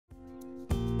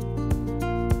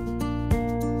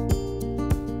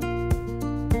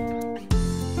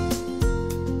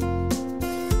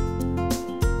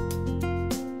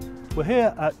We're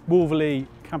here at Wolverley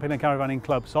Camping and Caravanning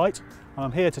Club site, and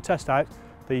I'm here to test out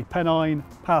the Pennine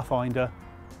Pathfinder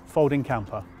folding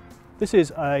camper. This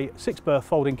is a 6-berth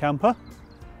folding camper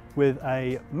with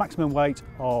a maximum weight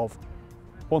of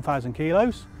 1,000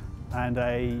 kilos and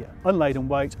a unladen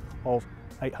weight of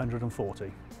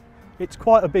 840. It's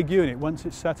quite a big unit once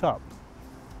it's set up,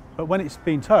 but when it's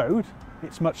been towed,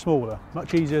 it's much smaller,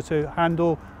 much easier to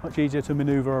handle, much easier to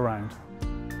manoeuvre around.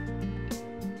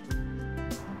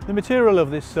 The material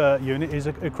of this unit is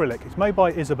acrylic. It's made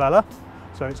by Isabella,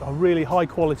 so it's a really high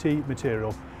quality material.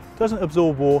 It doesn't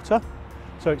absorb water,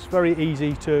 so it's very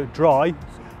easy to dry.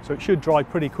 So it should dry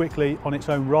pretty quickly on its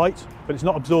own right, but it's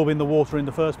not absorbing the water in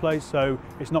the first place, so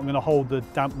it's not going to hold the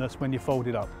dampness when you fold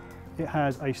it up. It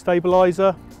has a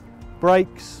stabiliser,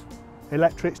 brakes,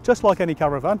 electrics, just like any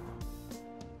caravan.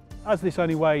 As this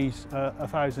only weighs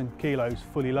 1,000 kilos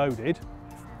fully loaded,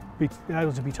 be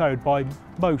able to be towed by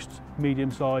most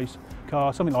medium-sized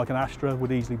cars. Something like an Astra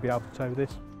would easily be able to tow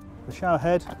this. The shower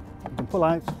head, you can pull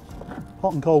out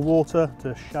hot and cold water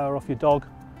to shower off your dog,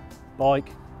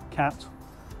 bike, cat,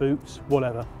 boots,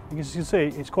 whatever. As you can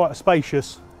see, it's quite a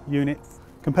spacious unit.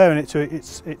 Comparing it to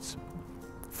its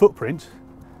footprint,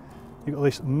 you've got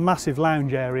this massive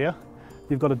lounge area.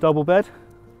 You've got a double bed,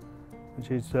 which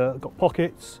is got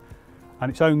pockets and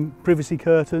its own privacy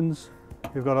curtains.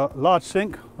 You've got a large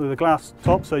sink with a glass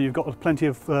top, so you've got plenty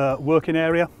of working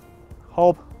area.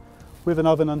 Hob with an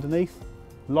oven underneath,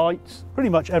 lights, pretty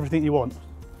much everything you want.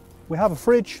 We have a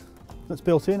fridge that's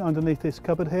built in underneath this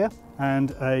cupboard here,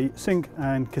 and a sink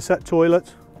and cassette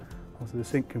toilet. Also the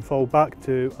sink can fold back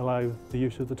to allow the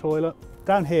use of the toilet.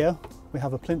 Down here we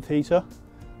have a plinth heater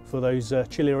for those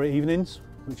chillier evenings,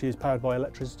 which is powered by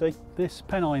electricity. This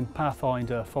Pennine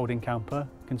Pathfinder folding camper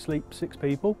can sleep 6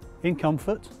 people in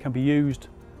comfort, can be used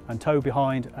and towed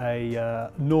behind a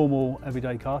normal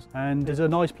everyday car, and is a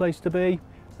nice place to be,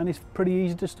 and it's pretty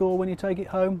easy to store when you take it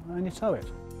home and you tow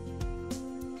it.